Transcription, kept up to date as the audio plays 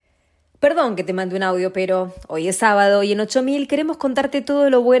Perdón que te mande un audio, pero hoy es sábado y en 8000 queremos contarte todo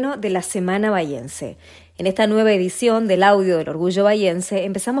lo bueno de la Semana Bahiense. En esta nueva edición del Audio del Orgullo Bahiense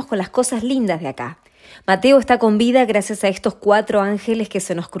empezamos con las cosas lindas de acá. Mateo está con vida gracias a estos 4 ángeles que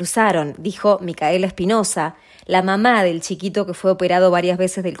se nos cruzaron, dijo Micaela Espinosa, la mamá del chiquito que fue operado varias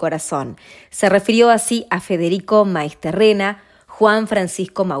veces del corazón. Se refirió así a Federico Maesterrena, Juan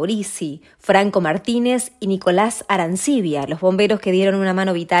Francisco Maurici, Franco Martínez y Nicolás Arancibia, los bomberos que dieron una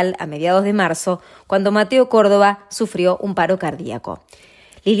mano vital a mediados de marzo, cuando Mateo Córdoba sufrió un paro cardíaco.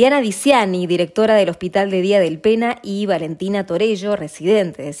 Liliana Diciani, directora del Hospital de Día del Pena, y Valentina Torello,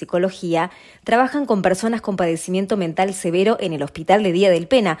 residente de psicología, trabajan con personas con padecimiento mental severo en el Hospital de Día del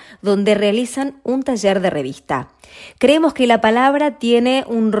Pena, donde realizan un taller de revista. Creemos que la palabra tiene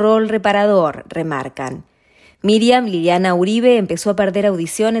un rol reparador, remarcan. Miriam Liliana Uribe empezó a perder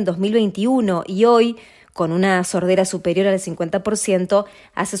audición en 2021 y hoy, con una sordera superior al 50%,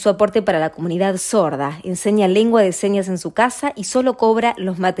 hace su aporte para la comunidad sorda, enseña lengua de señas en su casa y solo cobra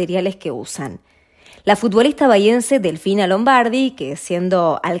los materiales que usan. La futbolista bahiense Delfina Lombardi, que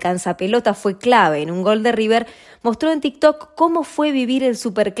siendo alcanzapelota fue clave en un gol de River, mostró en TikTok cómo fue vivir el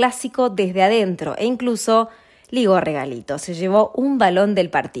superclásico desde adentro e incluso ligó regalito, se llevó un balón del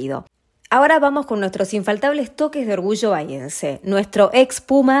partido. Ahora vamos con nuestros infaltables toques de orgullo bahiense. Nuestro ex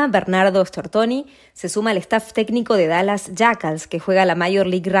Puma, Bernardo Stortoni, se suma al staff técnico de Dallas Jackals, que juega la Major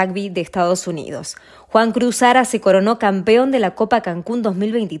League Rugby de Estados Unidos. Juan Cruz Zara se coronó campeón de la Copa Cancún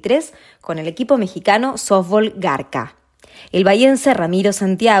 2023 con el equipo mexicano Softball Garca. El bahiense Ramiro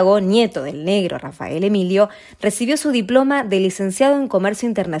Santiago, nieto del negro Rafael Emilio, recibió su diploma de licenciado en Comercio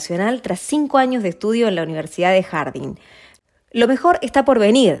Internacional tras 5 años de estudio en la Universidad de Harding. Lo mejor está por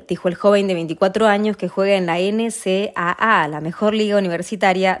venir, dijo el joven de 24 años que juega en la NCAA, la mejor liga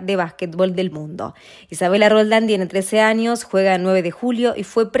universitaria de básquetbol del mundo. Isabela Roldán tiene 13 años, juega el 9 de julio y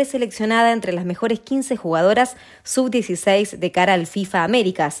fue preseleccionada entre las mejores 15 jugadoras sub-16 de cara al FIFA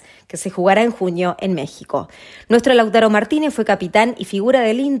Américas, que se jugará en junio en México. Nuestro Lautaro Martínez fue capitán y figura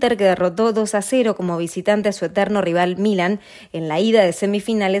del Inter, que derrotó 2-0 como visitante a su eterno rival Milan en la ida de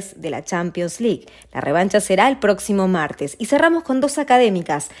semifinales de la Champions League. La revancha será el próximo martes. Y cerramos con 2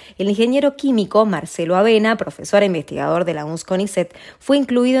 académicas. El ingeniero químico Marcelo Avena, profesor e investigador de la UNS-CONICET, fue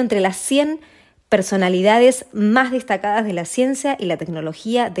incluido entre las 100 personalidades más destacadas de la ciencia y la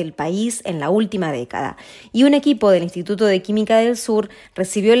tecnología del país en la última década. Y un equipo del Instituto de Química del Sur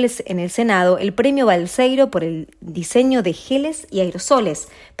recibió en el Senado el premio Balseiro por el diseño de geles y aerosoles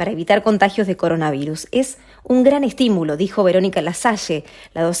para evitar contagios de coronavirus. Es un gran estímulo, dijo Verónica Lasalle,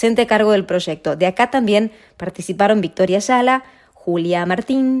 la docente a cargo del proyecto. De acá también participaron Victoria Ayala, Julia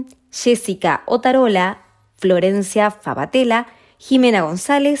Martín, Jessica Otarola, Florencia Fabatella, Jimena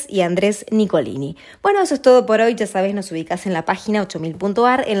González y Andrés Nicolini. Bueno, eso es todo por hoy. Ya sabes, nos ubicás en la página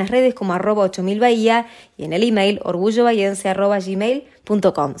 8000.ar, en las redes como @8000bahía y en el email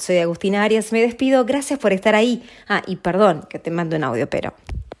orgullobahiense@gmail.com. Soy Agustina Arias, me despido. Gracias por estar ahí. Y perdón que te mando un audio, pero...